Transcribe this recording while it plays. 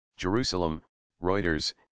Jerusalem,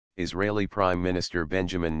 Reuters. Israeli Prime Minister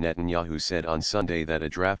Benjamin Netanyahu said on Sunday that a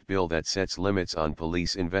draft bill that sets limits on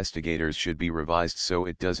police investigators should be revised so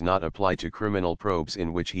it does not apply to criminal probes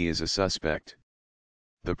in which he is a suspect.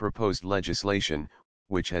 The proposed legislation,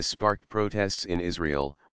 which has sparked protests in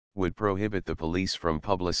Israel, would prohibit the police from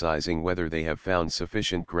publicizing whether they have found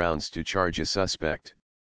sufficient grounds to charge a suspect.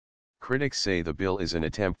 Critics say the bill is an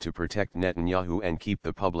attempt to protect Netanyahu and keep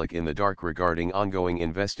the public in the dark regarding ongoing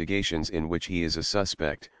investigations in which he is a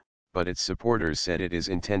suspect, but its supporters said it is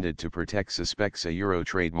intended to protect suspects'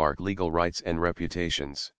 trademark legal rights and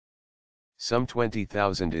reputations. Some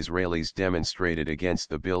 20,000 Israelis demonstrated against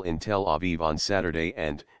the bill in Tel Aviv on Saturday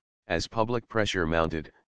and, as public pressure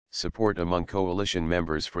mounted, support among coalition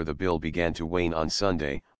members for the bill began to wane on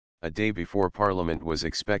Sunday, a day before Parliament was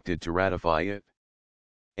expected to ratify it.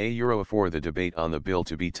 For the debate on the bill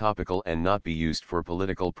to be topical and not be used for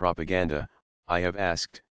political propaganda, I have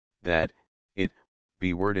asked that it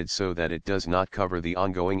be worded so that it does not cover the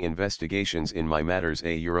ongoing investigations in my matters,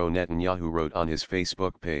 Netanyahu wrote on his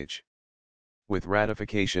Facebook page. With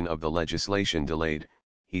ratification of the legislation delayed,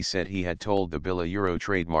 he said he had told the bill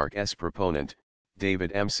trademark's proponent,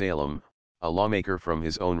 David M. Salem, a lawmaker from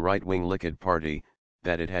his own right-wing Likud party,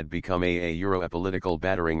 that it had become a political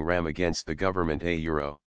battering ram against the government.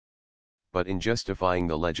 But in justifying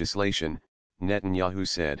the legislation, Netanyahu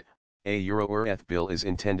said, bill is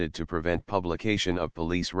intended to prevent publication of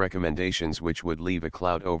police recommendations which would leave a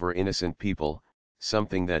cloud over innocent people,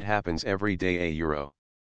 something that happens every day.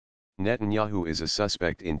 Netanyahu is a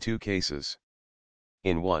suspect in two cases.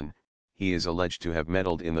 In one, he is alleged to have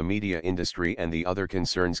meddled in the media industry, and the other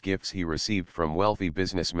concerns gifts he received from wealthy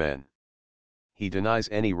businessmen. He denies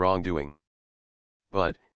any wrongdoing.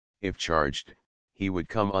 But, if charged, he would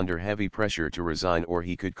come under heavy pressure to resign, or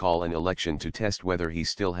he could call an election to test whether he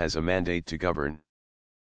still has a mandate to govern.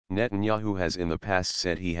 Netanyahu has in the past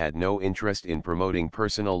said he had no interest in promoting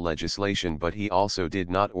personal legislation, but he also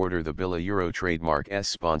did not order the bill trademark's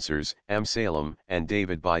sponsors, Salem and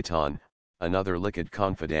David Bitan, another Likud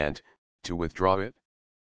confidant, to withdraw it.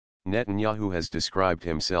 Netanyahu has described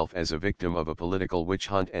himself as a victim of a political witch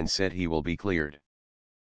hunt and said he will be cleared.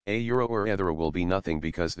 There will be nothing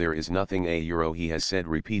because there is nothing, he has said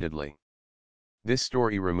repeatedly. This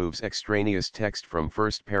story removes extraneous text from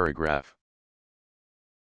first paragraph.